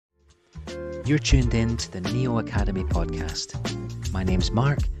You're tuned in to the Neo Academy podcast. My name's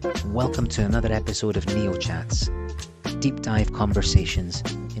Mark, and welcome to another episode of Neo Chats, deep dive conversations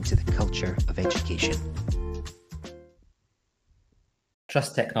into the culture of education.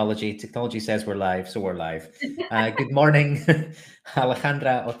 Trust technology. Technology says we're live, so we're live. Good morning,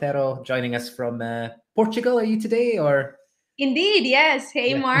 Alejandra Otero, joining us from Portugal. Are you today, or? Indeed, yes. Hey,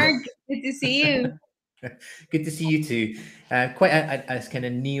 Yeah. Mark. Good to see you. Good to see you too. Quite a kind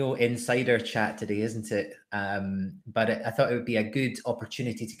of Neo insider chat today, isn't it? But I thought it would be a good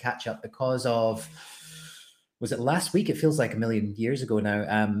opportunity to catch up because of, was it last week? It feels like a million years ago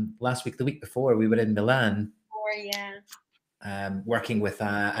now. Last week, the week before, we were in Milan. Working with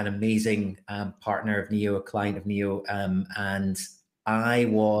an amazing partner of Neo, a client of Neo, and I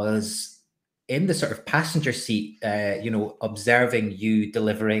was in the sort of passenger seat, observing you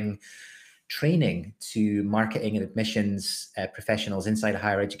delivering training to marketing and admissions professionals inside a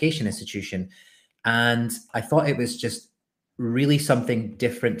higher education institution. And I thought it was just really something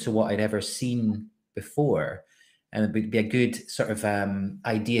different to what I'd ever seen before. And it would be a good sort of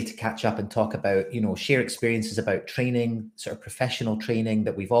idea to catch up and talk about, share experiences about training, sort of professional training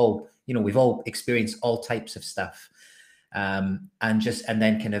that we've all experienced all types of stuff. And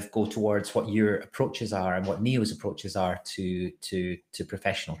then kind of go towards what your approaches are and what Neo's approaches are to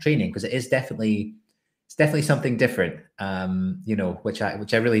professional training, because it's definitely something different, which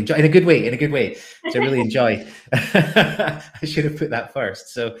I really enjoy in a good way, which I really enjoy. I should have put that first.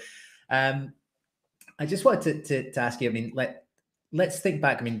 So I just wanted to ask you, I mean, let's think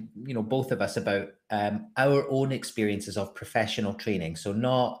back, I mean, both of us, about our own experiences of professional training. So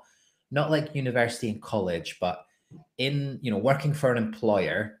not like university and college, but in, working for an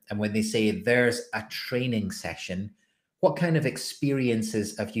employer, and when they say there's a training session, what kind of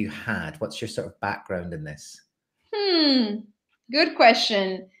experiences have you had? What's your sort of background in this? Good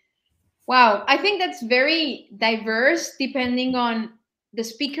question. Wow. I think that's very diverse depending on the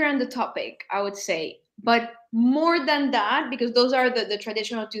speaker and the topic, I would say. But more than that, because those are the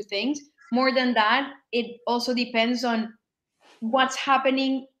traditional two things, more than that, it also depends on what's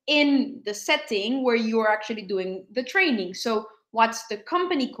happening in the setting where you are actually doing the training. So what's the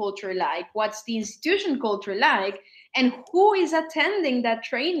company culture like? What's the institution culture like? And who is attending that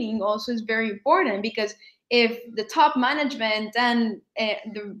training also is very important, because if the top management and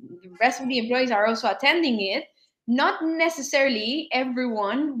the rest of the employees are also attending it, not necessarily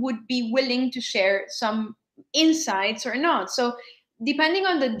everyone would be willing to share some insights or not. So depending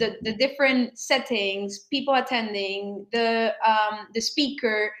on the different settings, people attending, the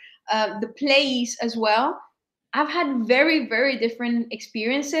speaker, the place as well, I've had very, very different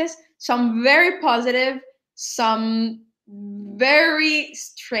experiences. Some very positive, some very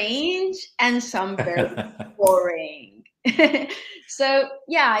strange, and some very boring. So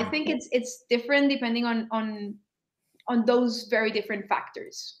yeah, I think it's different depending on those very different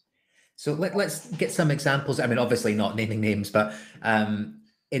factors. So let's get some examples. I mean, obviously not naming names, but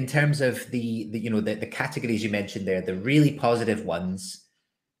in terms of the categories you mentioned there, the really positive ones,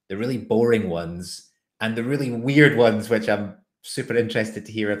 the really boring ones, and the really weird ones, which I'm super interested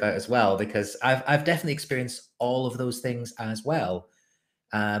to hear about as well, because I've definitely experienced all of those things as well.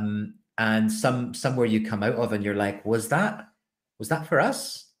 And somewhere you come out of and you're like, was that for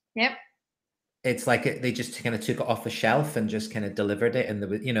us? Yep. It's like they just kind of took it off the shelf and just kind of delivered it, and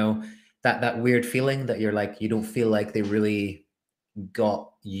that weird feeling that you're like, you don't feel like they really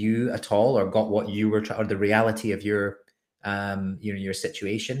got you at all, or got what you were or the reality of your your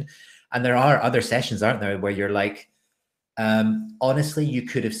situation. And there are other sessions, aren't there, where you're like, honestly, you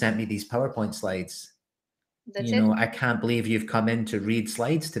could have sent me these PowerPoint slides. That's it. I can't believe you've come in to read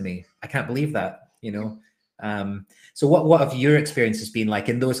slides to me. I can't believe that. So what have your experiences been like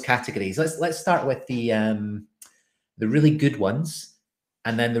in those categories? Let's start with the really good ones,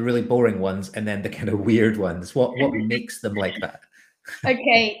 and then the really boring ones, and then the kind of weird ones. What makes them like that?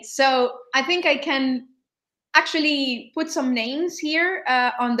 Okay, so I think I can actually put some names here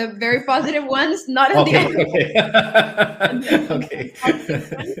on the very positive ones, not on Okay.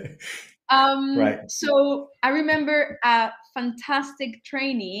 Right. So I remember a fantastic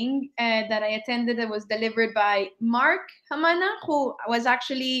training that I attended that was delivered by Mark Hamana, who was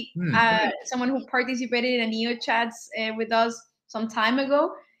actually someone who participated in Neo Chats with us some time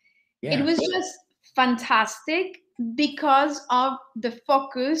ago. Yeah. It was just fantastic because of the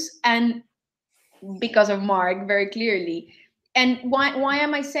focus and because of Mark, very clearly. And why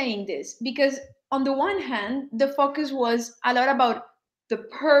am I saying this? Because on the one hand, the focus was a lot about the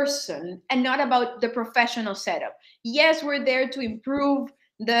person and not about the professional setup. Yes, we're there to improve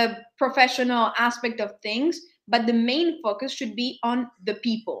the professional aspect of things, but the main focus should be on the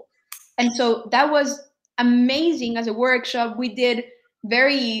people. And so that was amazing as a workshop. We did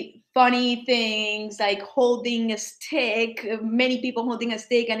very funny things like holding a stick, many people holding a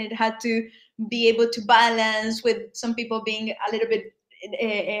stick, and it had to be able to balance, with some people being a little bit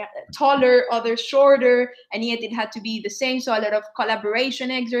taller, others shorter, and yet it had to be the same. So a lot of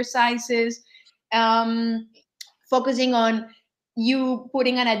collaboration exercises, um, focusing on you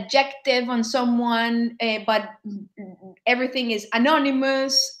putting an adjective on someone, but everything is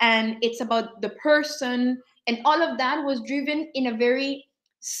anonymous and it's about the person. And all of that was driven in a very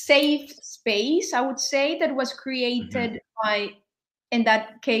safe space, I would say, that was created by, in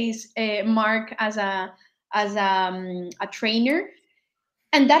that case, Mark as a trainer.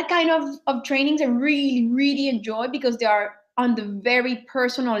 And that kind of trainings I really, really enjoy, because they are on the very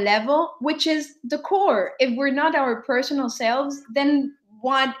personal level, which is the core. If we're not our personal selves, then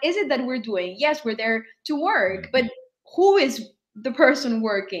what is it that we're doing? Yes, we're there to work, but who is the person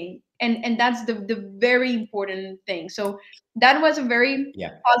working? And that's the very important thing. So that was a very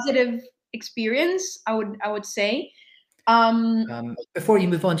Yeah. positive experience, I would say. um Before you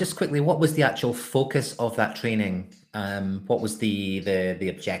move on, just quickly, what was the actual focus of that training? What was the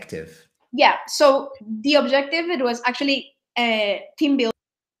objective? yeah, so the objective, it was actually team building.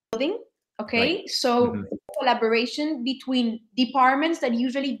 Right. Okay, so collaboration between departments that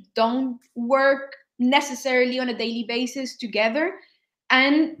usually don't work necessarily on a daily basis together,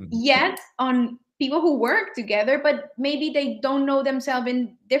 and yet on people who work together, but maybe they don't know themselves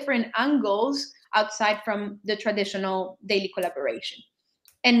in different angles outside from the traditional daily collaboration.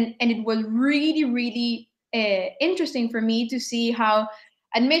 And it was really, really interesting for me to see how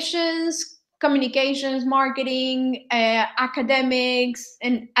admissions, communications, marketing, academics,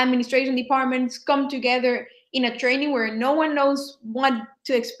 and administration departments come together in a training where no one knows what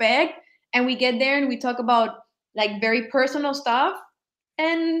to expect, and we get there and we talk about like very personal stuff,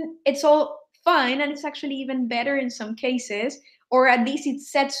 and it's all fine, and it's actually even better in some cases, or at least it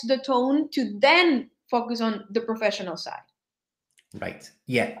sets the tone to then focus on the professional side. Right.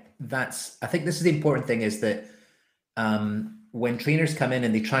 Yeah, I think this is the important thing, is that when trainers come in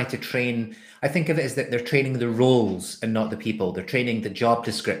and they try to train, I think of it as that they're training the roles and not the people. They're training the job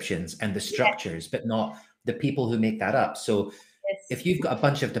descriptions and the structures, but not the people who make that up. So Yes. if you've got a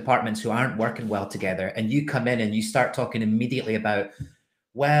bunch of departments who aren't working well together and you come in and you start talking immediately about,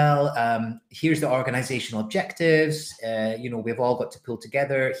 well, here's the organizational objectives. We've all got to pull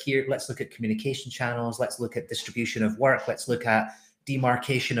together here. Let's look at communication channels. Let's look at distribution of work. Let's look at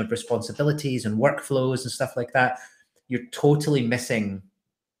demarcation of responsibilities and workflows and stuff like that. You're totally missing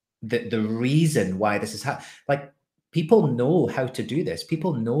the reason why this is happening. Like, people know how to do this.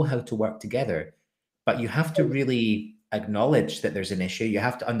 People know how to work together, but you have to really acknowledge that there's an issue. You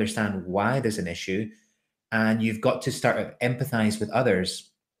have to understand why there's an issue, and you've got to start to empathize with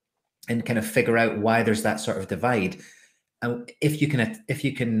others and kind of figure out why there's that sort of divide. And if you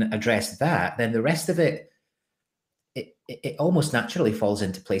can address that, then the rest of it almost naturally falls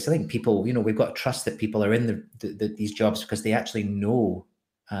into place. I think people, we've got to trust that people are in these jobs because they actually know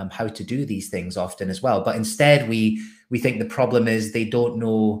how to do these things often as well. But instead, we think the problem is they don't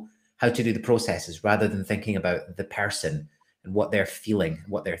know how to do the processes, rather than thinking about the person and what they're feeling,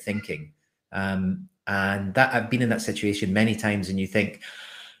 what they're thinking. And that, I've been in that situation many times, and you think,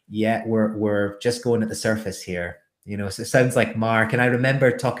 yeah, we're just going at the surface here. So it sounds like Mark. And I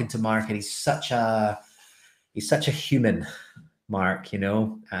remember talking to Mark, and he's such a human, Mark.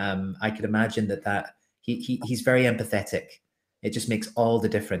 I could imagine that he's very empathetic. It just makes all the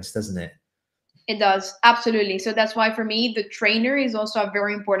difference, doesn't it? It does, absolutely. So that's why for me, the trainer is also a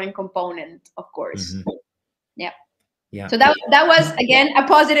very important component, of course. Yeah. Yeah. So that was, again, a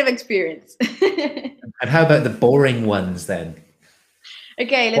positive experience. And how about the boring ones then?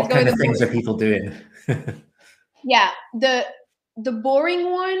 Okay, let's What go kind with of the things are people doing? yeah, the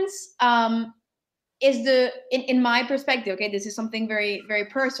boring ones, is the, in my perspective, okay, this is something very, very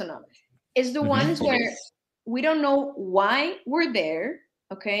personal, is the ones where we don't know why we're there,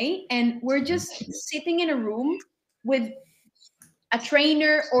 okay, and we're just sitting in a room with a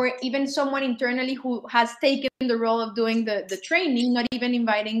trainer or even someone internally who has taken the role of doing the training, not even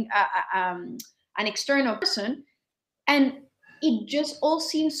inviting an external person, and it just all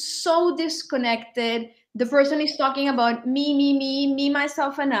seems so disconnected. The person is talking about me,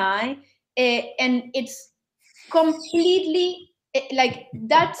 myself, and I, and it's completely, like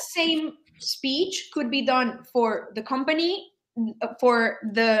that same speech could be done for the company, for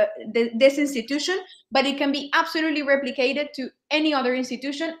this institution, but it can be absolutely replicated to any other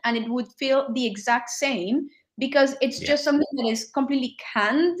institution, and it would feel the exact same, because it's just something that is completely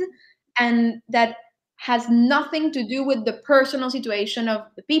canned, and that has nothing to do with the personal situation of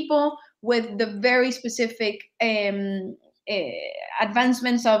the people, with the very specific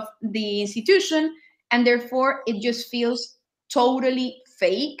advancements of the institution, and therefore it just feels totally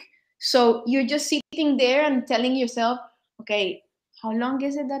fake. So you're just sitting there and telling yourself, okay, how long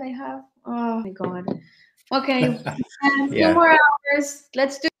is it that I have? Oh my God. Okay, a few Yeah. more hours.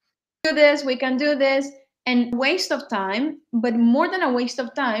 Let's do this. We can do this. And waste of time, but more than a waste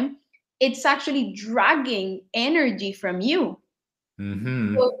of time, it's actually dragging energy from you.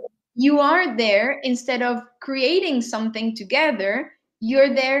 Mm-hmm. So you are there, instead of creating something together,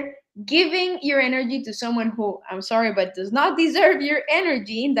 you're there giving your energy to someone who, I'm sorry, but does not deserve your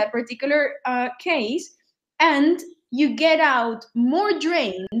energy in that particular case. And you get out more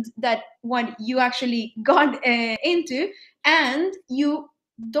drained than what you actually got into. And you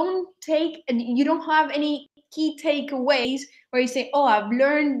don't have any key takeaways where you say, oh, I've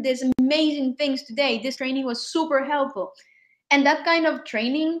learned these amazing things today. This training was super helpful. And that kind of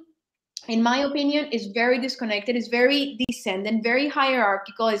training, in my opinion, is very disconnected, is very descendant, very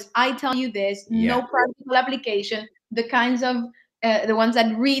hierarchical. Is I tell you this, no Yeah. practical application. The kinds of the ones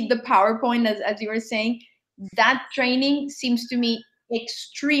that read the PowerPoint, as you were saying, that training seems to me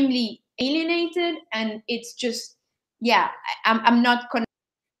extremely alienated, and it's just, yeah, I'm not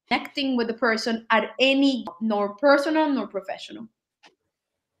connecting with the person at any, nor personal nor professional.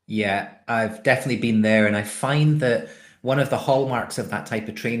 Yeah, I've definitely been there, and I find that one of the hallmarks of that type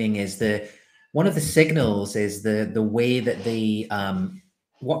of training is one of the signals is the way that they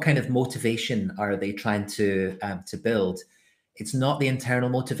what kind of motivation are they trying to build? It's not the internal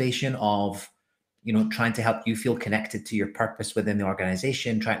motivation of, you know, trying to help you feel connected to your purpose within the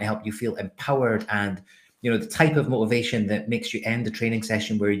organization, trying to help you feel empowered, and you know, the type of motivation that makes you end a training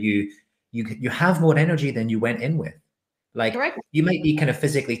session where you have more energy than you went in with. Like, Correct. you might be kind of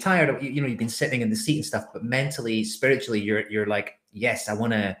physically tired, you know, you've been sitting in the seat and stuff, but mentally, spiritually, you're like, yes,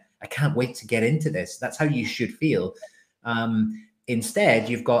 I can't wait to get into this. That's how you should feel. Instead,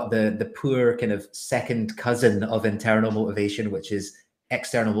 you've got the poor kind of second cousin of internal motivation, which is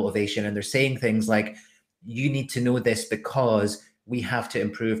external motivation. And they're saying things like, you need to know this because we have to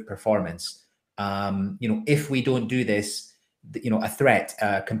improve performance. You know, if we don't do this, you know, a threat,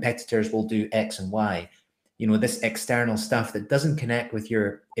 competitors will do X and Y. You know, this external stuff that doesn't connect with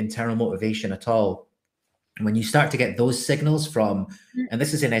your internal motivation at all. When you start to get those signals from, and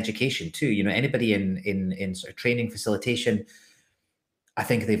this is in education too, you know, anybody in sort of training, facilitation, I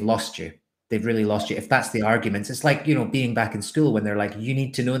think they've lost you. They've really lost you. If that's the arguments, it's like, you know, being back in school when they're like, you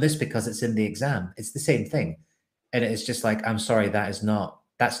need to know this because it's in the exam. It's the same thing. And it's just like, I'm sorry, that's not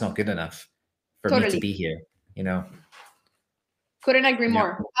good enough for me to Totally. be here, you know? Couldn't agree Yeah.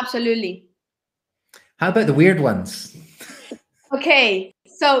 more. Absolutely. How about the weird ones? Okay,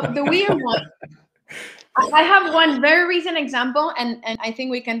 so the weird one. I have one very recent example, and I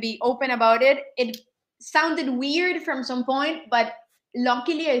think we can be open about it. It sounded weird from some point, but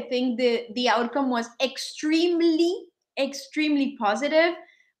luckily, I think the outcome was extremely positive.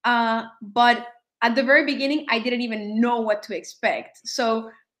 But at the very beginning, I didn't even know what to expect. So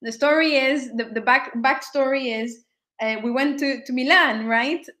the story is the backstory is. We went to Milan,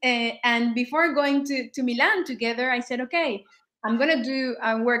 right? And before going to Milan together, I said, okay, I'm gonna do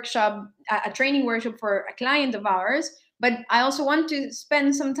a workshop, a training workshop for a client of ours, but I also want to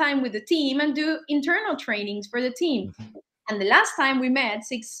spend some time with the team and do internal trainings for the team. Mhm. And the last time we met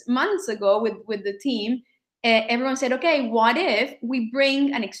 6 months ago with the team, everyone said, okay, what if we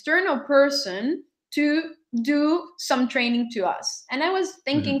bring an external person to do some training to us? And I was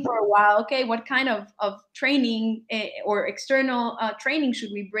thinking Mhm. for a while, okay, what kind of training or external training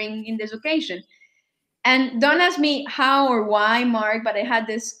should we bring in this occasion? And don't ask me how or why, Mark, but I had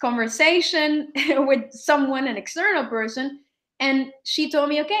this conversation with someone, an external person, and she told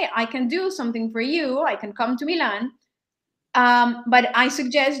me, okay, I can do something for you. I can come to Milan, but I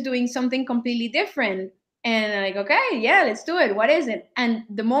suggest doing something completely different. And I'm like, okay, yeah, let's do it. What is it? And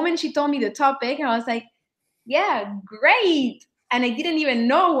the moment she told me the topic, I was like, yeah, great. And I didn't even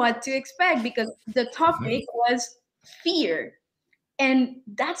know what to expect because the topic was fear. And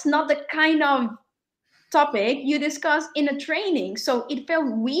that's not the kind of topic you discuss in a training. So it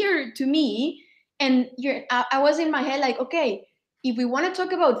felt weird to me. And I was in my head like, okay, if we want to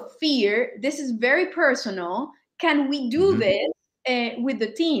talk about fear, this is very personal. Can we do Mhm. this with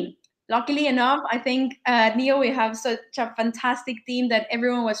the team? Luckily enough, I think, Neo, we have such a fantastic team that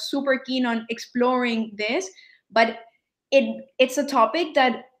everyone was super keen on exploring this. But it's a topic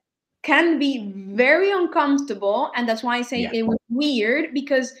that can be very uncomfortable. And that's why I say Yeah. it was weird,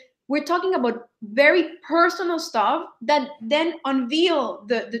 because we're talking about very personal stuff that then unveil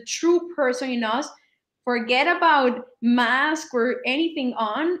the true person in us Forget about mask or anything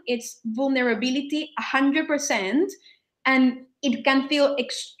on. It's vulnerability 100%. And it can feel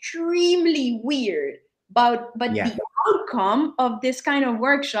extremely weird. But Yeah. the outcome of this kind of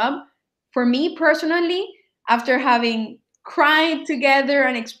workshop, for me personally, after having cried together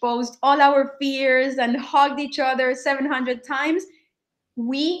and exposed all our fears and hugged each other 700 times,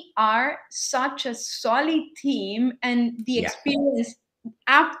 we are such a solid team. And the Yeah. experience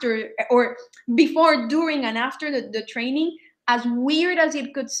after, or before, during, and after the training, as weird as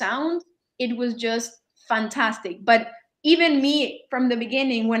it could sound, it was just fantastic. But even me, from the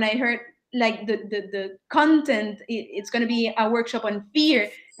beginning, when I heard like the content, it's going to be a workshop on fear,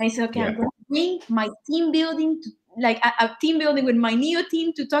 I said, okay, I'm Yeah. going to bring my team building to, like a team building with my neo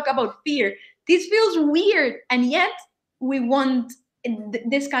team, to talk about fear. This feels weird, and yet we want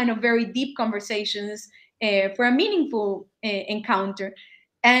this kind of very deep conversations for a meaningful encounter.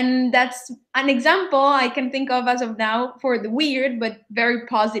 And that's an example I can think of as of now for the weird, but very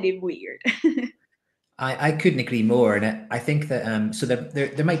positive weird. I couldn't agree more, and I think that so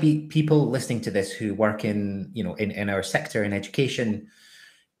there might be people listening to this who work in, you know, in our sector, in education,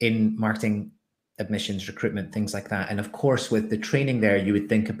 in marketing, admissions, recruitment, things like that. And of course, with the training there, you would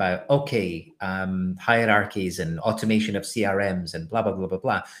think about, okay, hierarchies and automation of CRMs and blah blah blah blah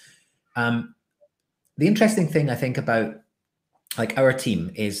blah. The interesting thing I think about like our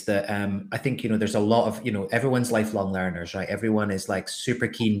team is that I think, you know, there's a lot of, you know, everyone's lifelong learners, right? Everyone is like super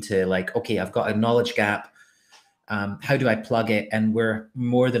keen to like, okay, I've got a knowledge gap. How do I plug it? And we're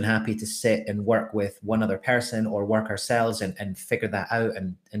more than happy to sit and work with one other person or work ourselves and figure that out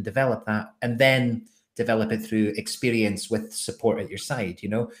and develop that, and then develop it through experience with support at your side, you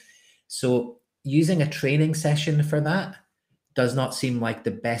know? So using a training session for that does not seem like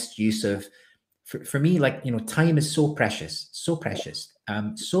the best use of, for me, like, you know, time is so precious, so precious.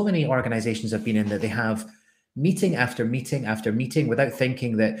 So many organizations I've been in that they have meeting after meeting after meeting without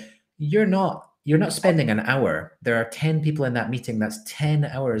thinking that you're not spending an hour. There are 10 people in that meeting. That's 10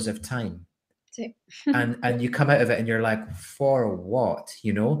 hours of time. And you come out of it and you're like, for what,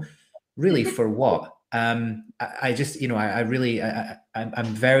 you know, really, for what? I just, you know, I really, I'm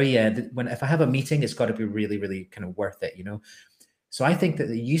very, when, if I have a meeting, it's got to be really, really kind of worth it, you know? So I think that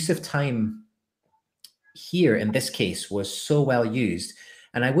the use of time here in this case was so well used.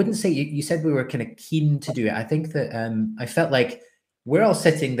 And I wouldn't say, you said we were kind of keen to do it. I think that I felt like we're all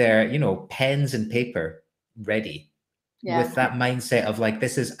sitting there, you know, pens and paper ready, Yeah. with that mindset of like,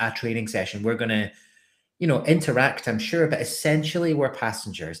 this is a training session. We're going to, you know, interact, I'm sure, but essentially we're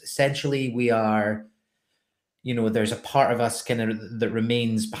passengers. Essentially we are, you know, there's a part of us kind of that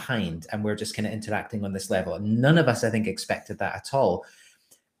remains behind, and we're just kind of interacting on this level. And none of us, I think, expected that at all.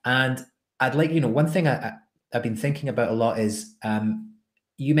 And I'd like, you know, one thing I've been thinking about a lot is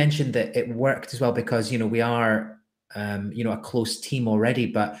you mentioned that it worked as well because, you know, we are, you know, a close team already.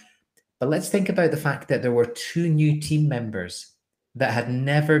 But let's think about the fact that there were 2 new team members that had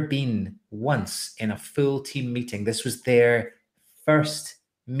never been once in a full team meeting. This was their first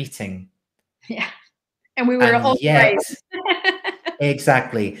meeting. Yeah. And we were And all right. yet,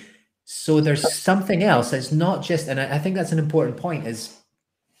 exactly. So there's something else. It's not just, and I think that's an important point, is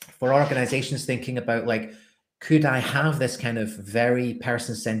for organizations thinking about like, could I have this kind of very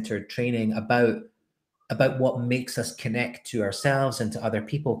person-centered training about what makes us connect to ourselves and to other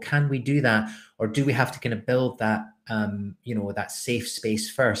people? Can we do that, or do we have to kind of build that you know, that safe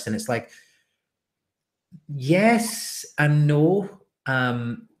space first? And it's like, yes and no.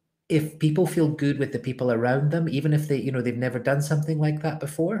 If people feel good with the people around them, even if they, you know, they've never done something like that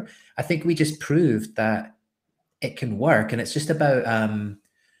before, I think we just proved that it can work. And it's just about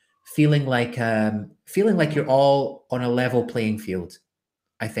feeling like you're all on a level playing field,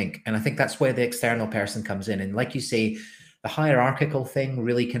 I think. And I think that's where the external person comes in. And like you say, the hierarchical thing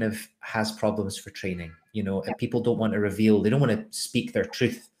really kind of has problems for training. You know, if people don't want to reveal, they don't want to speak their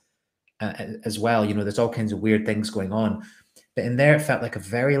truth as well. You know, there's all kinds of weird things going on. But in there, it felt like a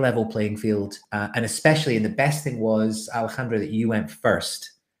very level playing field. And especially, and the best thing was, Alejandra, that you went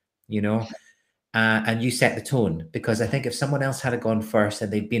first, you know, and you set the tone. Because I think if someone else had gone first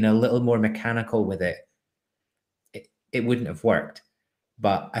and they'd been a little more mechanical with it, it wouldn't have worked.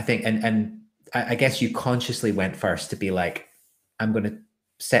 But I think, and I guess you consciously went first to be like, I'm going to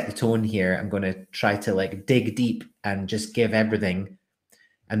set the tone here. I'm going to try to like dig deep and just give everything.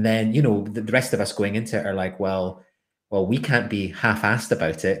 And then, you know, the rest of us going into it are like, well, we can't be half-assed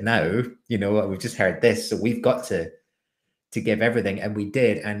about it now. You know, we've just heard this, so we've got to give everything. And we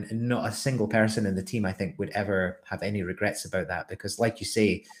did. And not a single person in the team, I think, would ever have any regrets about that. Because like you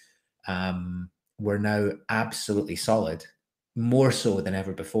say, we're now absolutely solid, more so than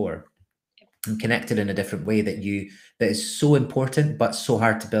ever before. and connected in a different way that is so important but so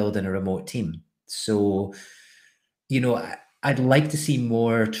hard to build in a remote team. So, I'd like to see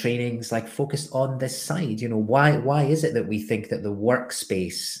more trainings like focused on this side. Why is it that we think that the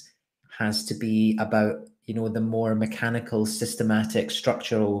workspace has to be about, the more mechanical, systematic,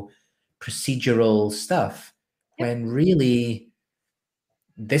 structural, procedural stuff, when really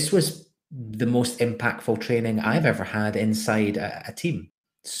this was the most impactful training I've ever had inside a team.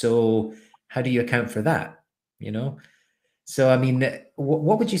 So how do you account for that? So I mean,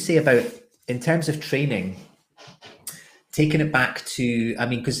 what would you say about, in terms of training, taking it back to, I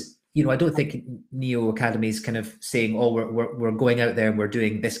mean, because I don't think Neo Academy is kind of saying, oh, we're going out there and we're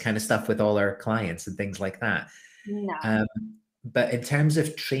doing this kind of stuff with all our clients and things like that. No. But in terms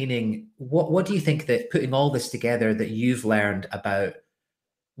of training, what do you think that, putting all this together, that you've learned about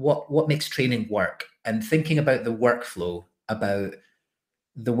what makes training work, and thinking about the workflow, about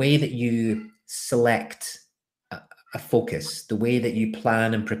the way that you select a focus, the way that you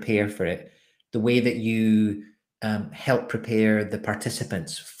plan and prepare for it, the way that you help prepare the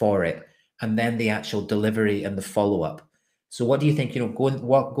participants for it, and then the actual delivery and the follow-up. So what do you think,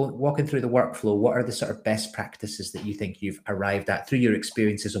 walking through the workflow, what are the sort of best practices that you think you've arrived at through your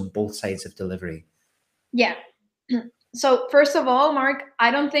experiences on both sides of delivery? Yeah. So first of all, Mark,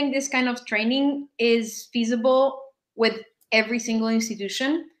 I don't think this kind of training is feasible with every single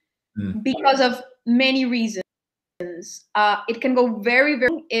institution because of many reasons. It can go very,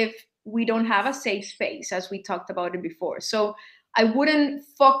 very if we don't have a safe space, as we talked about it before. So I wouldn't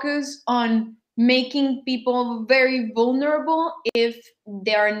focus on making people very vulnerable if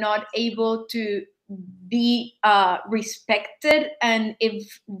they are not able to be respected, and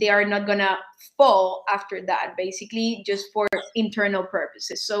if they are not gonna fall after that, basically just for internal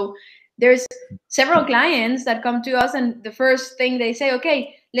purposes. So there's several clients that come to us and the first thing they say,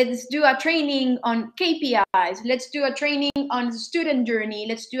 okay, let's do a training on KPIs, let's do a training on student journey,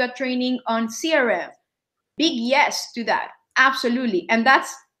 let's do a training on CRM. Big yes to that, absolutely. And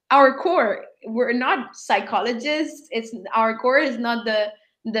that's our core. We're not psychologists. It's our core is not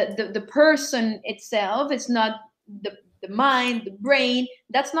the person itself. It's not the mind, the brain.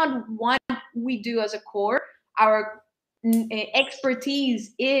 That's not what we do as a core. Our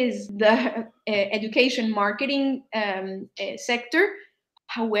expertise is the education marketing sector.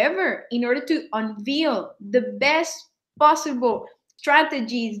 However, in order to unveil the best possible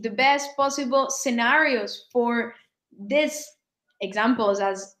strategies, the best possible scenarios for these examples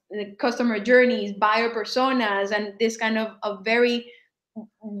as customer journeys, buyer personas, and this kind of very,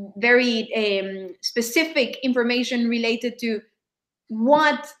 very specific information related to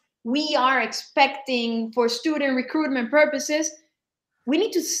what we are expecting for student recruitment purposes, we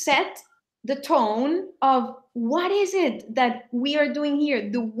need to set the tone of what is it that we are doing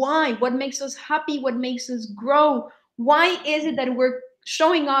here, the why, what makes us happy, what makes us grow, why is it that we're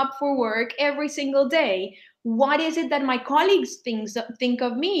showing up for work every single day, what is it that my colleagues think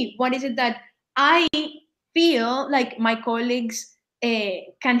of me, what is it that I feel like my colleagues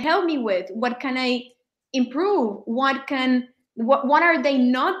can help me with, what can I improve, what are they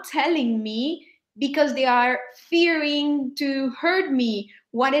not telling me because they are fearing to hurt me,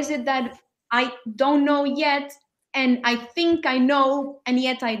 what is it that I don't know yet and I think I know and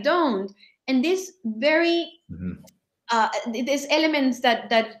yet I don't. And this very these elements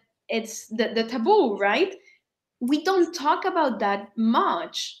that it's the taboo, right? We don't talk about that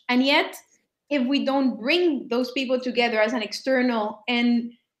much, and yet if we don't bring those people together as an external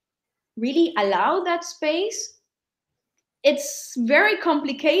and really allow that space, it's very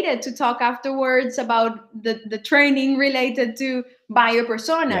complicated to talk afterwards about the training related to buyer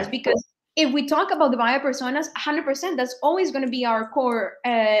personas, because if we talk about the buyer personas 100%, that's always going to be our core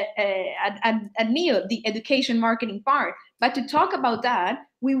at Neo, the education marketing part. But to talk about that,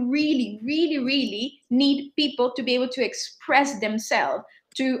 we really, really, really need people to be able to express themselves,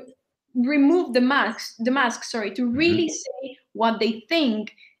 to remove the mask, sorry, to really say what they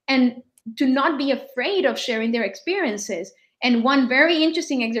think, and to not be afraid of sharing their experiences. And one very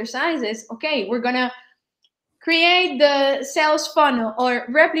interesting exercise is, okay, we're gonna create the sales funnel or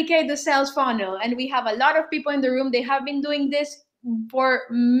replicate the sales funnel. And we have a lot of people in the room, they have been doing this for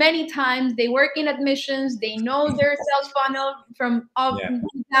many times. They work in admissions, they know their sales funnel from up and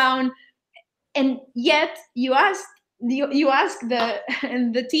down. And yet you ask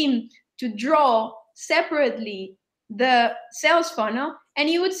the team to draw separately the sales funnel, and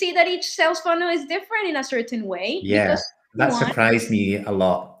you would see that each sales funnel is different in a certain way. Yeah, that surprised me a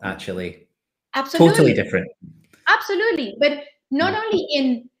lot, actually. Absolutely. Totally different. Absolutely. But not only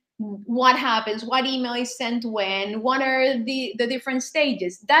in what happens, what email is sent when, what are the different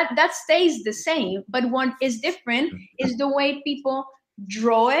stages. That stays the same, but what is different is the way people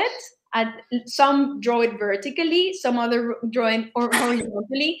draw it. Some draw it vertically, some other drawing or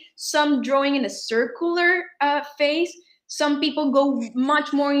horizontally, some drawing in a circular phase. Some people go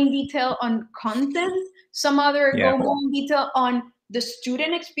much more in detail on content, some other Yeah. go more in detail on the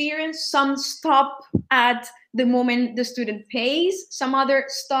student experience, some stop at the moment the student pays, some other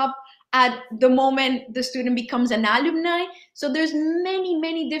stop at the moment the student becomes an alumni. So there's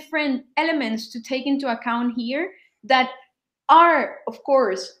many different elements to take into account here that are, of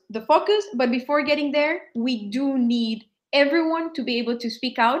course, the focus. But before getting there, we do need everyone to be able to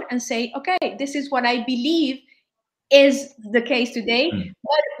speak out and say, okay, this is what I believe is the case today, Mm.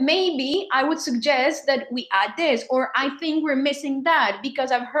 but maybe I would suggest that we add this, or I think we're missing that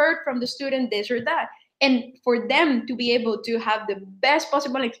because I've heard from the student this or that. And for them to be able to have the best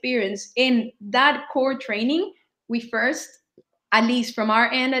possible experience in that core training, we first, at least from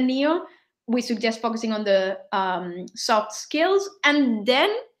our end at NEO, we suggest focusing on the soft skills and then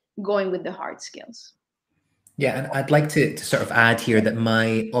going with the hard skills. Yeah, and I'd like to sort of add here that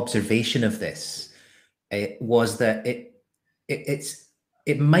my observation of this was that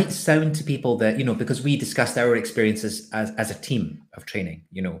it might sound to people that, you know, because we discussed our experiences as a team of training,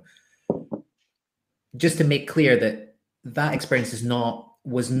 you know, just to make clear that that experience was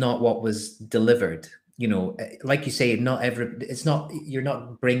not what was delivered. You know, like you say, it's not, you're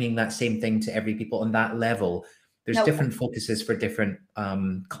not bringing that same thing to every people on that level. There's No. different focuses for different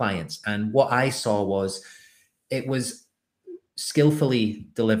clients. And what I saw was it was skillfully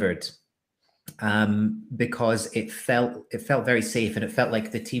delivered, because it felt very safe, and it felt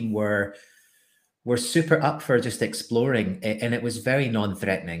like the team were super up for just exploring it, and it was very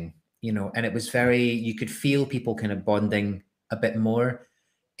non-threatening, you know, and it was very, you could feel people kind of bonding a bit more.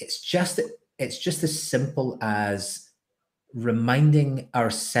 It's just as simple as reminding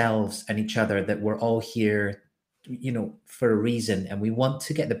ourselves and each other that we're all here, you know, for a reason, and we want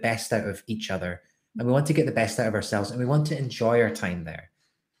to get the best out of each other, and we want to get the best out of ourselves, and we want to enjoy our time there,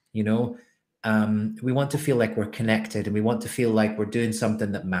 you know. We want to feel like we're connected, and we want to feel like we're doing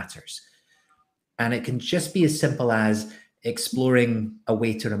something that matters. And it can just be as simple as exploring a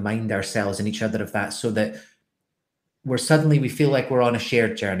way to remind ourselves and each other of that, so that we feel like we're on a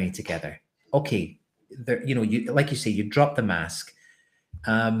shared journey together. Okay, there, you know, you, like you say, you drop the mask,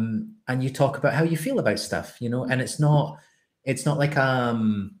 and you talk about how you feel about stuff, you know, and it's not like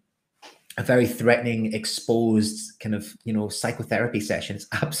a very threatening, exposed kind of, you know, psychotherapy session. It's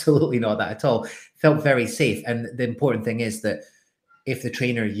absolutely not that at all. It felt very safe. And the important thing is that if the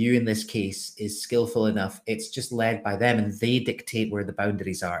trainer, you in this case, is skillful enough, it's just led by them, and they dictate where the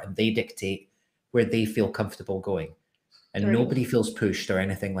boundaries are, and they dictate where they feel comfortable going, and Totally. nobody feels pushed or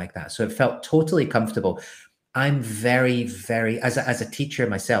anything like that. So it felt totally comfortable. I'm very, very, as a teacher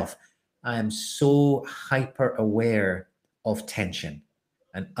myself, I am so hyper aware of tension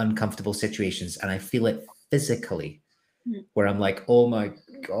and uncomfortable situations, and I feel it physically, where I'm like, oh my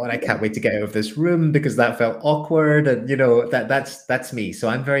God, I can't wait to get out of this room because that felt awkward. And you know, that's me. So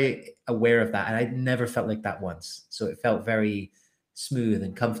I'm very aware of that. And I never felt like that once. So it felt very smooth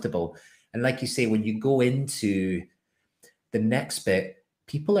and comfortable. And like you say, when you go into the next bit,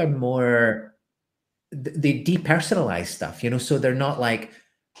 people are more, they depersonalize stuff, you know, so they're not like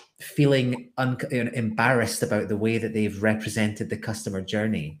feeling embarrassed about the way that they've represented the customer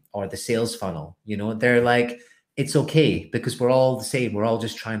journey or the sales funnel. You know, they're like, it's okay because we're all the same. We're all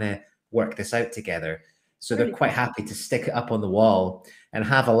just trying to work this out together. So they're quite happy to stick it up on the wall and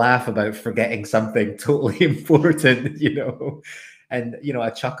have a laugh about forgetting something totally important, you know, and, you know, a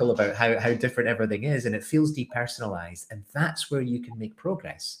chuckle about how different everything is. And it feels depersonalized. And that's where you can make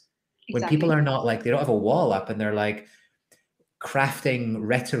progress. When Exactly. people are not like, they don't have a wall up and they're like crafting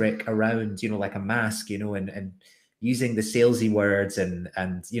rhetoric around, you know, like a mask, you know, and using the salesy words and,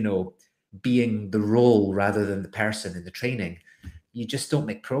 you know, being the role rather than the person in the training, you just don't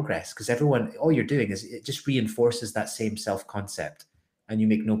make progress, because everyone, all you're doing is it just reinforces that same self-concept, and you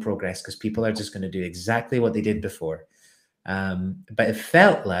make no progress because people are just going to do exactly what they did before. But it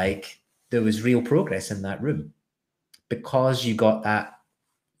felt like there was real progress in that room because you got that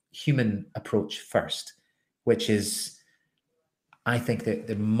human approach first, which is, I think that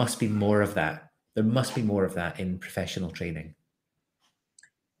there must be more of that. There must be more of that in professional training.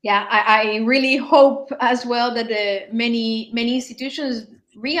 Yeah, I really hope as well that many institutions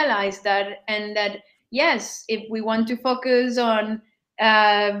realize that, and that yes, if we want to focus on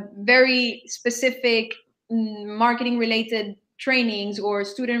very specific marketing related trainings or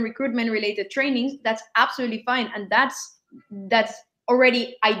student recruitment related trainings, that's absolutely fine, and that's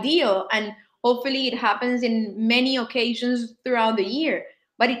already ideal, and hopefully it happens in many occasions throughout the year.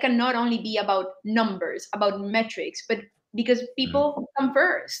 But it cannot only be about numbers, about metrics, but because people come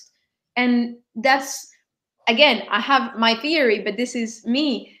first. And that's, again, I have my theory, but this is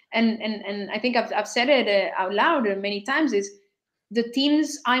me, and I think I've said it out loud many times, is the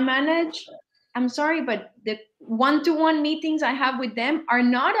teams I manage, I'm sorry, but the one-to-one meetings I have with them are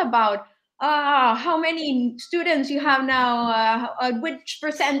not about how many students you have now, which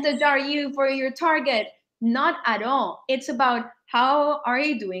percentage are you for your target. Not at all. It's about how are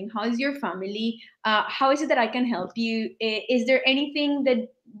you doing? How is your family? How is it that I can help you? Is there anything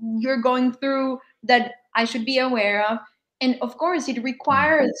that you're going through that I should be aware of? And of course, it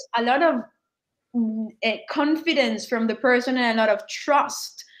requires a lot of confidence from the person and a lot of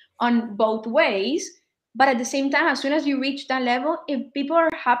trust on both ways. But at the same time, as soon as you reach that level, if people are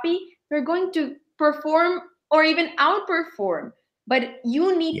happy, they're going to perform or even outperform. But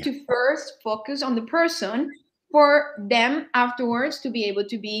you need Yeah, to first focus on the person for them afterwards to be able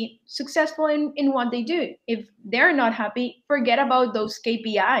to be successful in what they do. If they're not happy, forget about those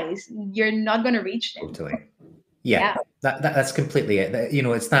KPIs. You're not going to reach them. totally. Yeah, Yeah. that's completely it.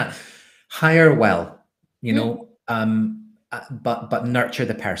 It's that hire well, Mm. but nurture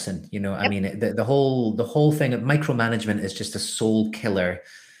the person. I Yep. mean, the whole thing of micromanagement is just a soul killer.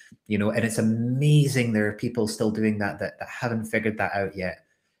 And it's amazing there are people still doing that haven't figured that out yet.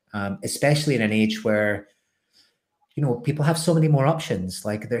 Especially in an age where people have so many more options.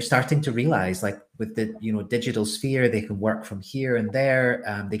 Like they're starting to realize, like with the digital sphere, they can work from here and there.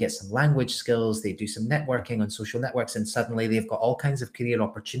 They get some language skills, they do some networking on social networks, and suddenly they've got all kinds of career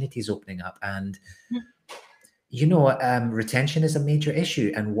opportunities opening up. And retention is a major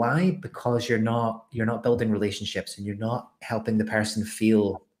issue. And why? Because you're not building relationships, and you're not helping the person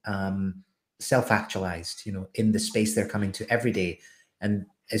feel self-actualized, in the space they're coming to every day. And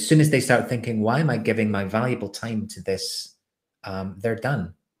as soon as they start thinking, why am I giving my valuable time to this? They're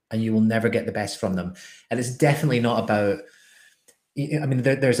done, and you will never get the best from them. And it's definitely not about, I mean,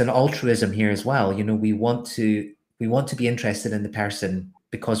 there's an altruism here as well. We want to be interested in the person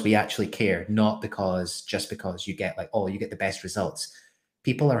because we actually care, not just because you get the best results.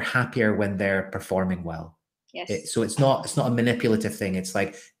 People are happier when they're performing well. Yes. So it's not a manipulative thing. It's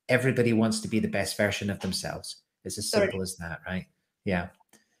like everybody wants to be the best version of themselves. It's as Totally. simple as that, right? Yeah.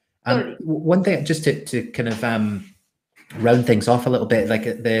 Totally. One thing, just to kind of round things off a little bit, like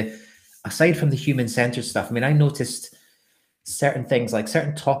aside from the human-centered stuff, I mean, I noticed certain things, like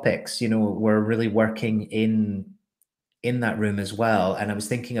certain topics, were really working in that room as well. And I was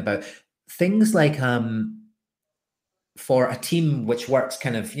thinking about things like for a team which works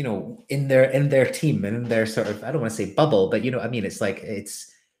kind of in their team and in their sort of, I don't want to say bubble, but what I mean, it's like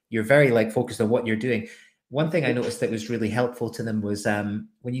you're very like focused on what you're doing. One thing I noticed that was really helpful to them was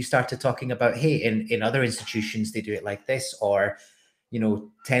when you started talking about, hey, in other institutions they do it like this, or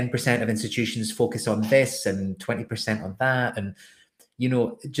 10% of institutions focus on this and 20% on that, and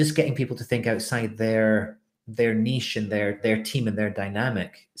just getting people to think outside their niche and their team and their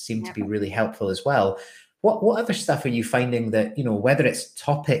dynamic seemed to be really helpful as well. What other stuff are you finding that, whether it's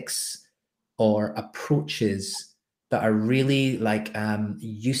topics or approaches that are really like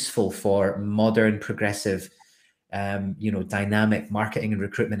useful for modern progressive dynamic marketing and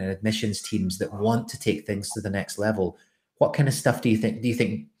recruitment and admissions teams that want to take things to the next level? What kind of stuff do you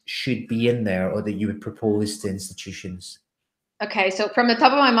think should be in there, or that you would propose to institutions? Okay, so from the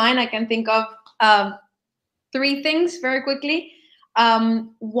top of my mind, I can think of three things very quickly.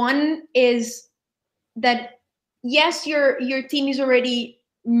 One is that yes, your team is already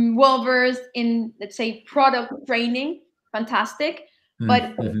well versed in, let's say, product training, fantastic, but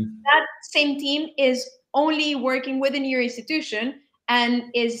Mm-hmm. that same team is only working within your institution and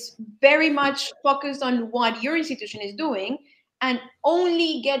is very much focused on what your institution is doing, and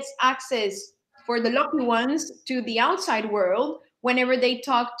only gets access, for the lucky ones, to the outside world whenever they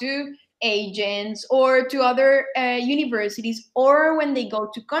talk to agents or to other universities, or when they go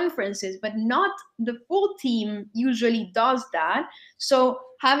to conferences. But not the full team usually does that. So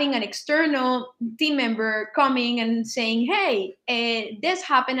having an external team member coming and saying, hey, this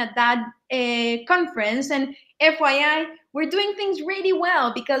happened at that conference, and FYI, we're doing things really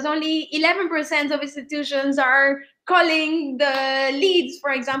well because only 11% of institutions are calling the leads, for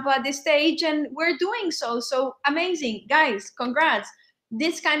example, at this stage, and we're doing so amazing, guys, congrats.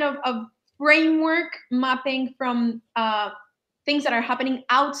 This kind of framework mapping from things that are happening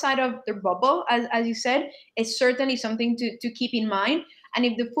outside of their bubble, as you said, is certainly something to keep in mind. And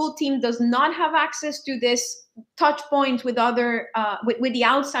if the full team does not have access to this touch point with other with the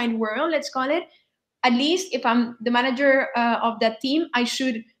outside world, let's call it, at least if I'm the manager of that team, I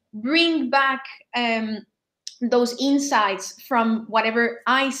should bring back those insights from whatever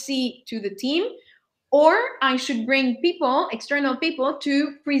I see to the team, or I should bring people, external people,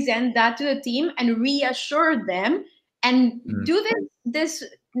 to present that to the team and reassure them, and do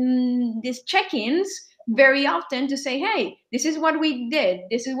these check-ins very often to say, hey, this is what we did,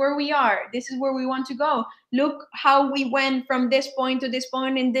 this is where we are, this is where we want to go, look how we went from this point to this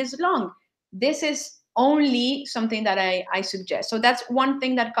point in this long. This is only something that I suggest. So that's one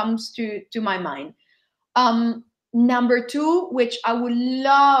thing that comes to my mind. Number two, which I would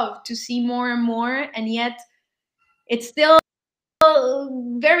love to see more and more, and yet it's still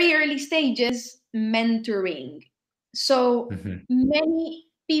very early stages, mentoring. So many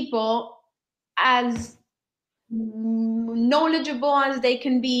people, as knowledgeable as they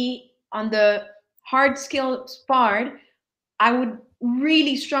can be on the hard skills part, I would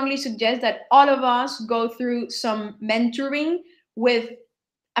really strongly suggest that all of us go through some mentoring with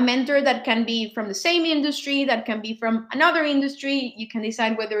a mentor that can be from the same industry, that can be from another industry. You can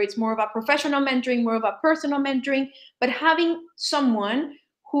decide whether it's more of a professional mentoring, more of a personal mentoring, but having someone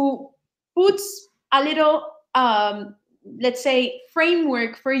who puts a little, let's say,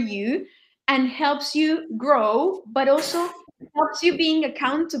 framework for you and helps you grow, but also helps you being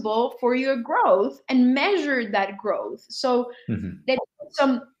accountable for your growth and measure that growth. So let's put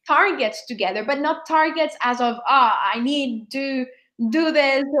some targets together, but not targets as of, I need to do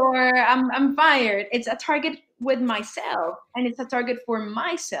this or I'm fired. It's a target with myself, and it's a target for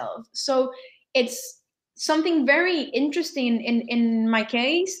myself. So it's something very interesting in my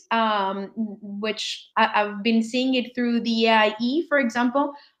case, which I've been seeing it through the AIE, for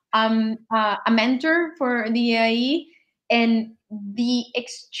example. I'm a mentor for the AIE, and the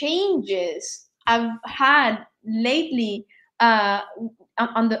exchanges I've had lately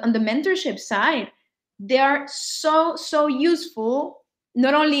on the mentorship side, they are so useful,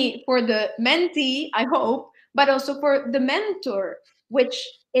 not only for the mentee, I hope, but also for the mentor, which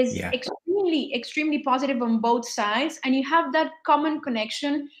is extremely positive on both sides. And you have that common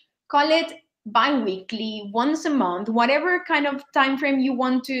connection. Call it bi-weekly, once a month, whatever kind of time frame you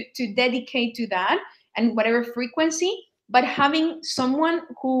want to dedicate to that, and whatever frequency, but having someone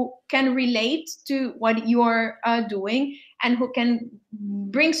who can relate to what you are doing, and who can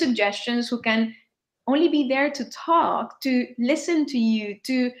bring suggestions, who can only be there to talk, to listen to you,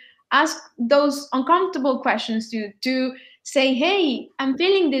 to ask those uncomfortable questions, to say, hey, I'm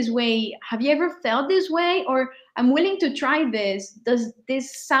feeling this way, have you ever felt this way, or I'm willing to try this, does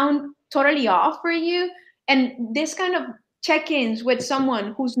this sound totally off for you? And this kind of check-ins with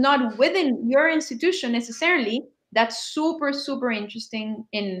someone who's not within your institution necessarily, that's super interesting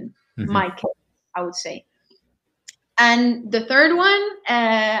in my case, I would say. And the third one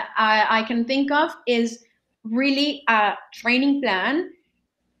I can think of is really a training plan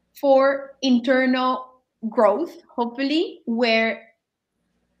for internal growth, hopefully, where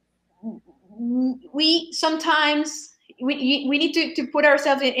we sometimes we need to put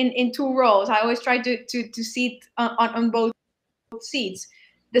ourselves in two roles. I always try to sit on both seats.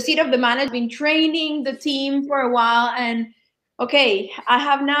 The seat of the manager, been training the team for a while, and okay, I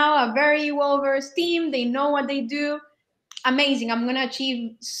have now a very well-versed team. They know what they do. Amazing. I'm going to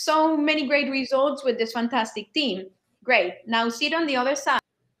achieve so many great results with this fantastic team. Great. Now sit on the other side,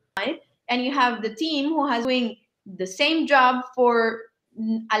 and you have the team who has doing the same job for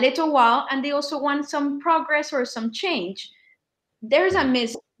a little while, and they also want some progress or some change. There's a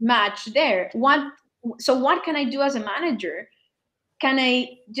mismatch there. What can I do as a manager? Can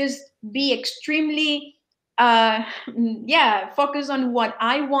I just be extremely focus on what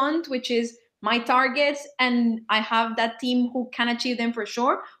I want, which is my targets, and I have that team who can achieve them for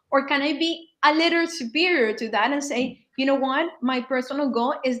sure? Or can I be a little superior to that and say, you know what, my personal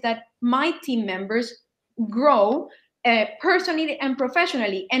goal is that my team members grow personally and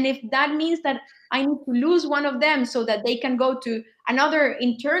professionally, and if that means that I need to lose one of them so that they can go to another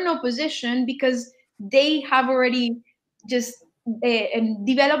internal position because they have already just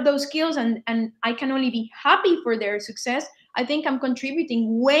develop those skills, and I can only be happy for their success, I think I'm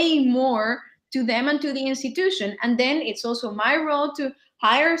contributing way more to them and to the institution. And then it's also my role to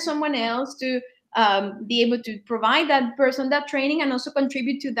hire someone else to be able to provide that person that training and also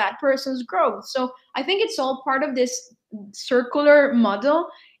contribute to that person's growth. So I think it's all part of this circular model.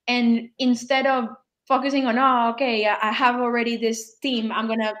 And instead of focusing on, okay, I have already this team, I'm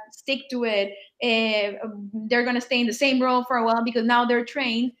gonna stick to it, they're going to stay in the same role for a while because now they're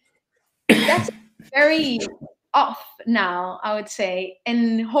trained. That's very off now, I would say.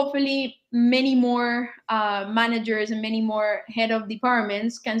 And hopefully many more managers and many more head of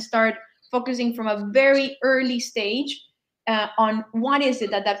departments can start focusing from a very early stage on what is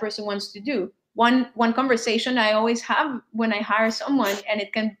it that that person wants to do. One conversation I always have when I hire someone, and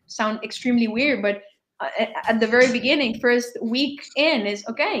it can sound extremely weird, but at the very beginning, first week in, is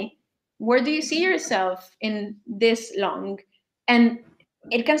okay, where do you see yourself in this long? And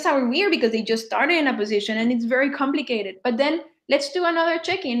it can sound weird because they just started in a position and it's very complicated. But then let's do another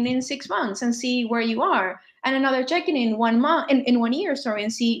check-in in 6 months and see where you are, and another check-in in 1 month, in 1 year, sorry,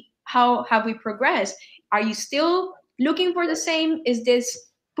 and see how have we progressed. Are you still looking for the same? Is this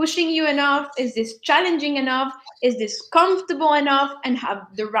pushing you enough? Is this challenging enough? Is this comfortable enough? And have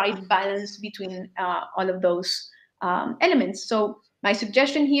the right balance between all of those elements. So my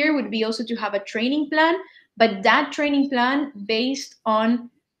suggestion here would be also to have a training plan, but that training plan based on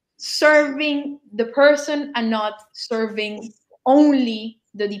serving the person and not serving only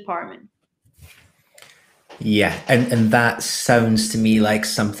the department. Yeah, and that sounds to me like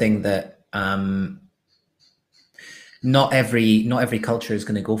something that not every culture is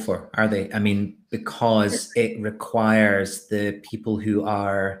going to go for, are they? I mean, because it requires the people who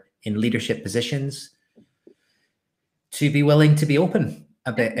are in leadership positions to be willing to be open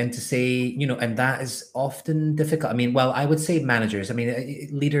a bit and to say, you know, and that is often difficult. I mean, well, I would say managers. I mean,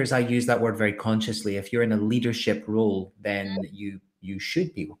 leaders, I use that word very consciously. If you're in a leadership role, then you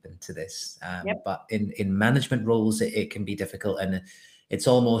should be open to this. But in management roles, it can be difficult. And it's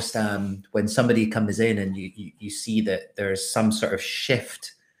almost when somebody comes in and you see that there's some sort of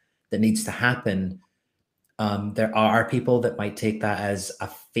shift that needs to happen, there are people that might take that as a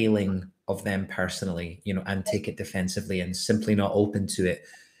failing of them personally, you know, and take it defensively and simply not open to it.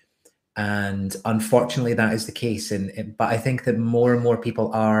 And unfortunately, that is the case. But I think that more and more people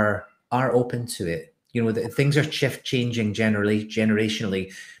are open to it. You know, things are changing generally,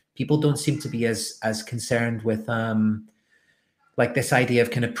 generationally. People don't seem to be as concerned with like this idea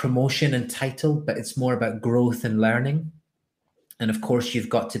of kind of promotion and title, but it's more about growth and learning. And of course, you've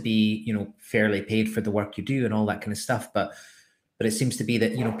got to be, you know, fairly paid for the work you do and all that kind of stuff. But it seems to be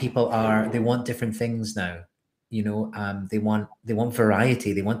that, you know, people they want different things now. You know, they want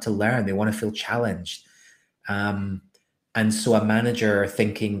variety. They want to learn. They want to feel challenged. And so a manager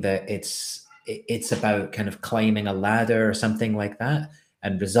thinking that it's about kind of climbing a ladder or something like that,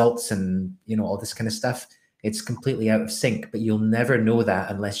 and results and, you know, all this kind of stuff, it's completely out of sync. But you'll never know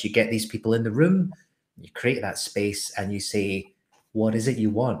that unless you get these people in the room, you create that space and you say, what is it you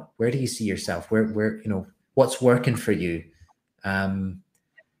want? Where do you see yourself? Where, you know, what's working for you?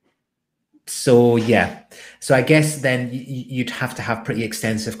 So yeah, so I guess then you'd have to have pretty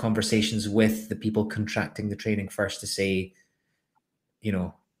extensive conversations with the people contracting the training first to say, you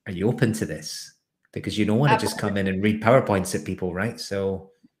know, are you open to this? Because you don't want to just come in and read PowerPoints at people, right?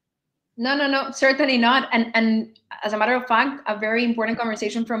 So no, certainly not. And as a matter of fact, a very important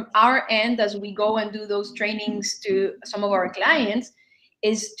conversation from our end as we go and do those trainings to some of our clients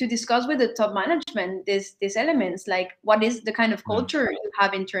is to discuss with the top management these elements, like what is the kind of culture you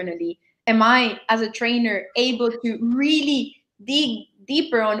have internally? Am I, as a trainer, able to really dig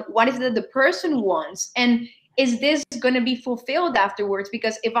deeper on what is it that the person wants? And is this going to be fulfilled afterwards?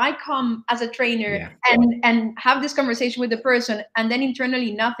 Because if I come as a trainer and have this conversation with the person and then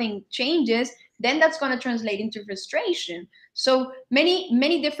internally nothing changes, then that's going to translate into frustration. So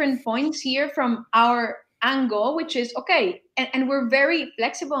many different points here from our angle, which is okay. And we're very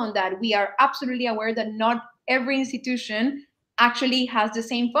flexible on that. We are absolutely aware that not every institution actually has the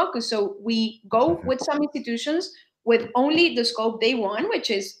same focus. So we go with some institutions with only the scope they want,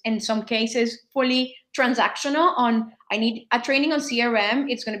 which is in some cases fully transactional on, I need a training on CRM.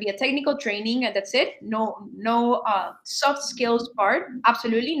 It's going to be a technical training and that's it. No soft skills part.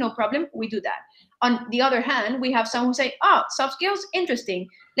 Absolutely no problem. We do that. On the other hand, we have some who say, oh, soft skills, interesting.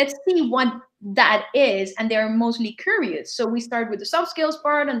 Let's see what that is. And they're mostly curious. So we start with the soft skills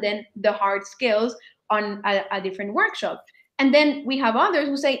part and then the hard skills on a different workshop. And then we have others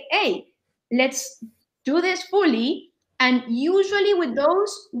who say, hey, let's do this fully. And usually with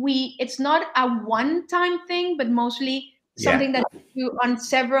those, it's not a one-time thing, but mostly something that we do on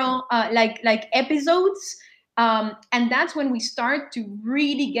several like episodes. And that's when we start to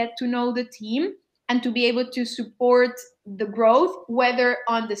really get to know the team and to be able to support the growth, whether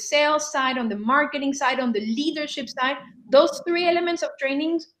on the sales side, on the marketing side, on the leadership side. Those three elements of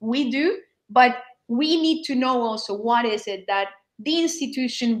trainings we do, but we need to know also what is it that the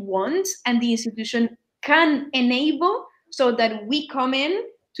institution wants and the institution can enable so that we come in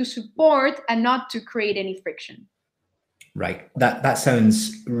to support and not to create any friction. Right. That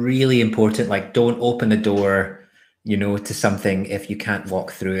sounds really important. Like, don't open the door, you know, to something if you can't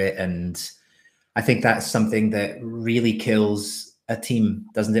walk through it. And I think that's something that really kills a team,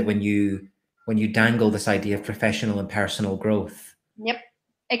 doesn't it? When you dangle this idea of professional and personal growth. Yep.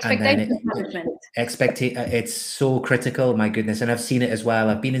 And then Expectation management. it's so critical, my goodness. And I've seen it as well.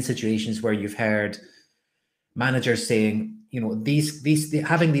 I've been in situations where you've heard managers saying, you know,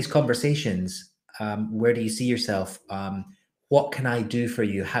 having these conversations. Where do you see yourself? What can I do for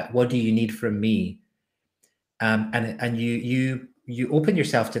you? What do you need from me? And you open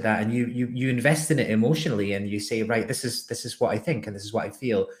yourself to that, and you invest in it emotionally, and you say, right, this is what I think, and this is what I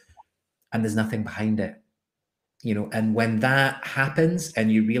feel, and there's nothing behind it, you know. And when that happens,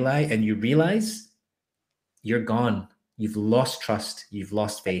 and you realize you're gone, you've lost trust, you've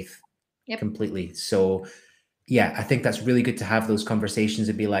lost faith. Yep. Completely. So yeah, I think that's really good to have those conversations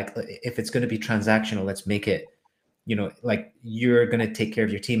and be like, if it's going to be transactional, let's make it, you know, like, you're going to take care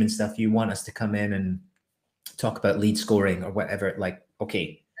of your team and stuff. You want us to come in and talk about lead scoring or whatever, like,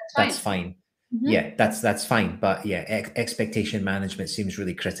 okay, that's fine. Mm-hmm. Yeah, that's fine. But yeah, expectation management seems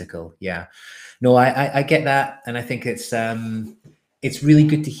really critical. Yeah, no, I get that. And I think it's really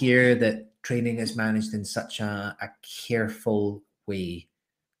good to hear that training is managed in such a careful way,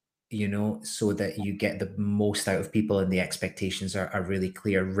 you know, so that you get the most out of people and the expectations are really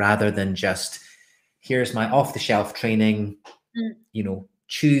clear, rather than just, here's my off-the-shelf training, you know,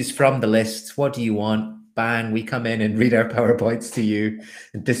 choose from the list. What do you want? Bang, we come in and read our PowerPoints to you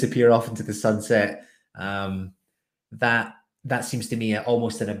and disappear off into the sunset. That seems to me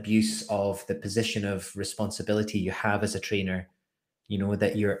almost an abuse of the position of responsibility you have as a trainer, you know,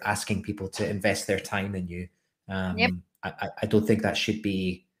 that you're asking people to invest their time in you. Yep. I don't think that should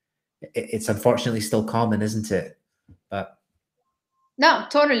be. It's unfortunately still common, isn't it? But no,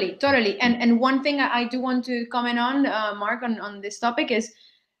 totally. And one thing I do want to comment on, Mark, on this topic is,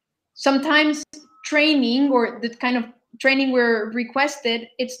 sometimes training, or the kind of training we're requested,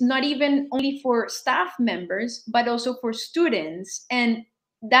 it's not even only for staff members, but also for students. And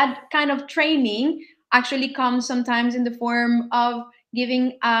that kind of training actually comes sometimes in the form of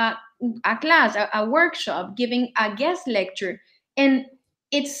giving a class, a workshop, giving a guest lecture. And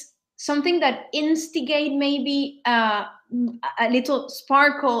it's something that instigate maybe a little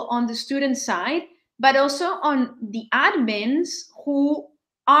sparkle on the student side, but also on the admins who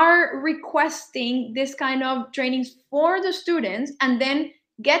are requesting this kind of trainings for the students, and then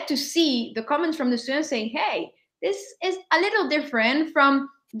get to see the comments from the students saying, hey, this is a little different from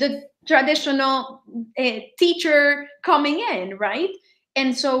the traditional teacher coming in, right?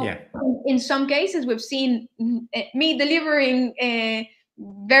 And so yeah, in some cases, we've seen me delivering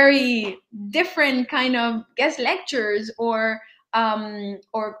very different kind of guest lectures or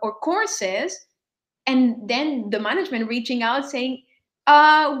courses, and then the management reaching out saying,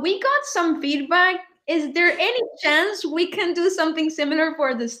 we got some feedback. Is there any chance we can do something similar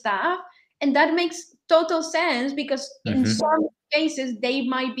for the staff? And that makes total sense, because in some cases they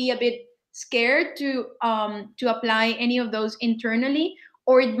might be a bit scared to apply any of those internally,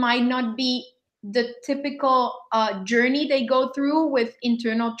 or it might not be the typical journey they go through with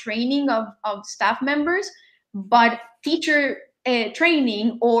internal training of staff members. But teacher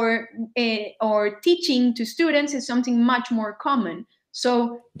training or teaching to students is something much more common.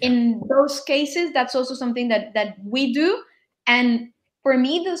 So in those cases, that's also something that we do. And for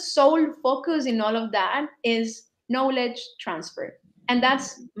me, the sole focus in all of that is knowledge transfer. And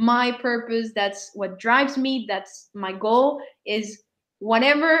that's my purpose. That's what drives me. That's my goal, is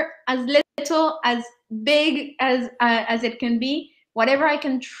whatever, as little, as big as it can be, whatever I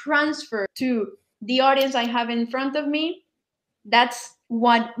can transfer to the audience I have in front of me, that's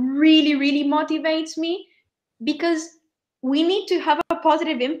what really, really motivates me, because we need to have a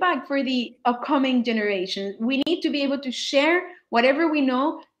positive impact for the upcoming generation. We need to be able to share whatever we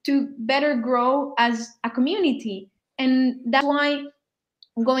know to better grow as a community. And that's why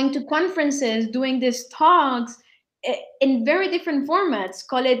going to conferences, doing these talks in very different formats,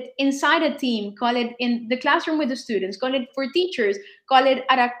 call it inside a team, call it in the classroom with the students, call it for teachers, call it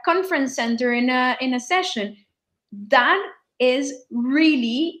at a conference center in a session, that is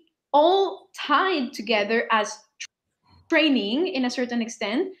really all tied together as training in a certain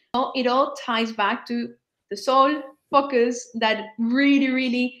extent. So it all ties back to the sole focus that really,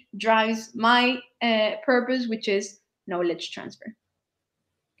 really drives my purpose, which is knowledge transfer.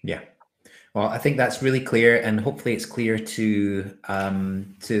 Yeah. Well, I think that's really clear, and hopefully it's clear to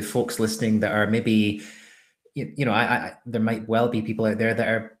folks listening that are maybe, you know, there might well be people out there that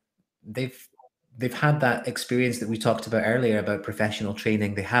are, they've had that experience that we talked about earlier about professional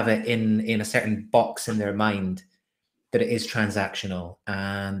training. They have it in a certain box in their mind, that it is transactional,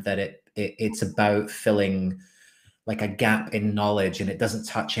 and that it's about filling like a gap in knowledge, and it doesn't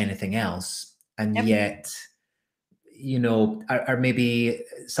touch anything else. And yet, you know, are maybe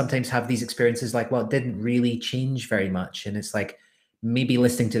sometimes have these experiences like, well, it didn't really change very much. And it's like, maybe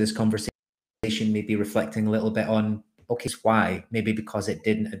listening to this conversation, maybe reflecting a little bit on, okay, why? Maybe because it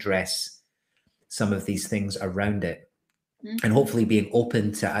didn't address some of these things around it. And hopefully being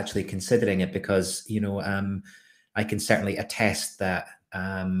open to actually considering it, because, you know, I can certainly attest that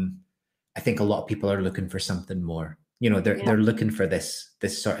I think a lot of people are looking for something more. You know, they're looking for this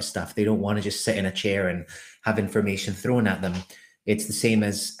sort of stuff. They don't want to just sit in a chair and have information thrown at them. It's the same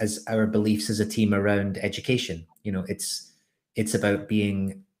as our beliefs as a team around education. You know, it's about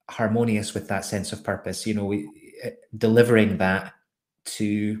being harmonious with that sense of purpose. You know, delivering that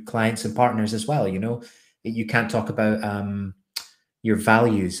to clients and partners as well. You know, you can't talk about your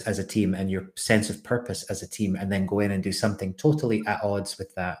values as a team and your sense of purpose as a team and then go in and do something totally at odds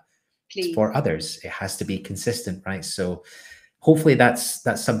with that. Please. For others. It has to be consistent, right? So hopefully that's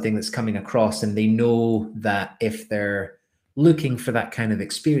something that's coming across, and they know that if they're looking for that kind of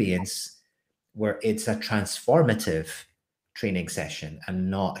experience where it's a transformative training session and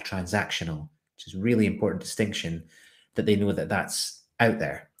not a transactional, which is a really important distinction, that they know that that's out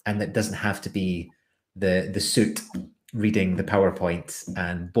there, and that doesn't have to be the suit reading the PowerPoint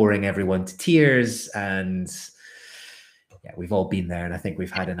and boring everyone to tears. And yeah, we've all been there, and I think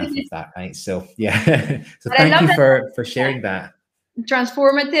we've had enough of that, right? So yeah, so thank you for sharing that.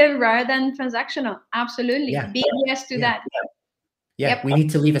 Transformative rather than transactional. Absolutely. Yeah. Big yes to that. Yeah, yep. We need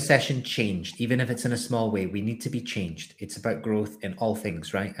to leave a session changed, even if it's in a small way. We need to be changed. It's about growth in all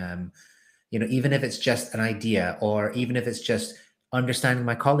things, right? You know, even if it's just an idea, or even if it's just understanding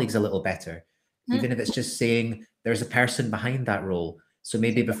my colleagues a little better, even if it's just saying there's a person behind that role. So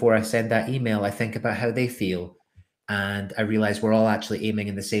maybe before I send that email, I think about how they feel. And I realize we're all actually aiming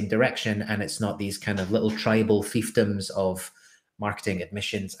in the same direction. And it's not these kind of little tribal fiefdoms of marketing,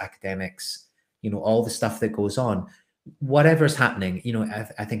 admissions, academics, you know, all the stuff that goes on. Whatever's happening, you know,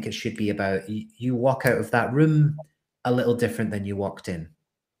 I think it should be about you walk out of that room a little different than you walked in,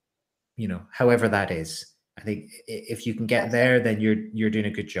 you know, however that is. I think if you can get there, then you're doing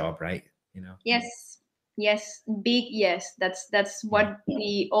a good job, right? You know? Yes, big yes. That's what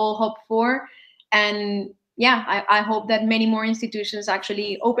we all hope for. And yeah, I hope that many more institutions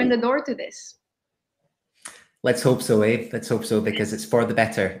actually open the door to this. Let's hope so, Abe. Let's hope so, because it's for the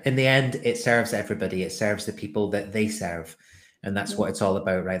better. In the end, it serves everybody. It serves the people that they serve. And that's what it's all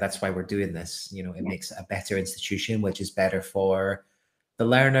about, right? That's why we're doing this. You know, it makes it a better institution, which is better for the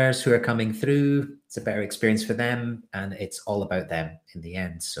learners who are coming through. It's a better experience for them, and it's all about them in the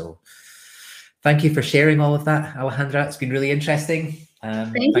end. So thank you for sharing all of that, Alejandra. It's been really interesting.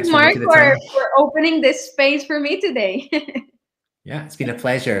 Thank you, Mark, for opening this space for me today. Yeah, it's been a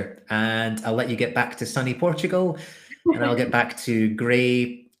pleasure. And I'll let you get back to sunny Portugal, and I'll get back to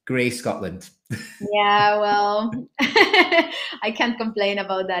grey Scotland. Yeah, well, I can't complain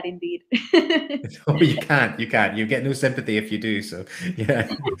about that, indeed. No, you can't. You can't. You get no sympathy if you do. So,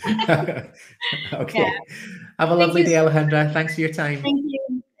 yeah. Okay. Yeah. Have a lovely day, Alejandra. Thanks for your time. Thank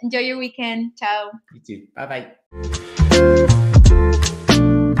you. Enjoy your weekend. Ciao. You too. Bye-bye.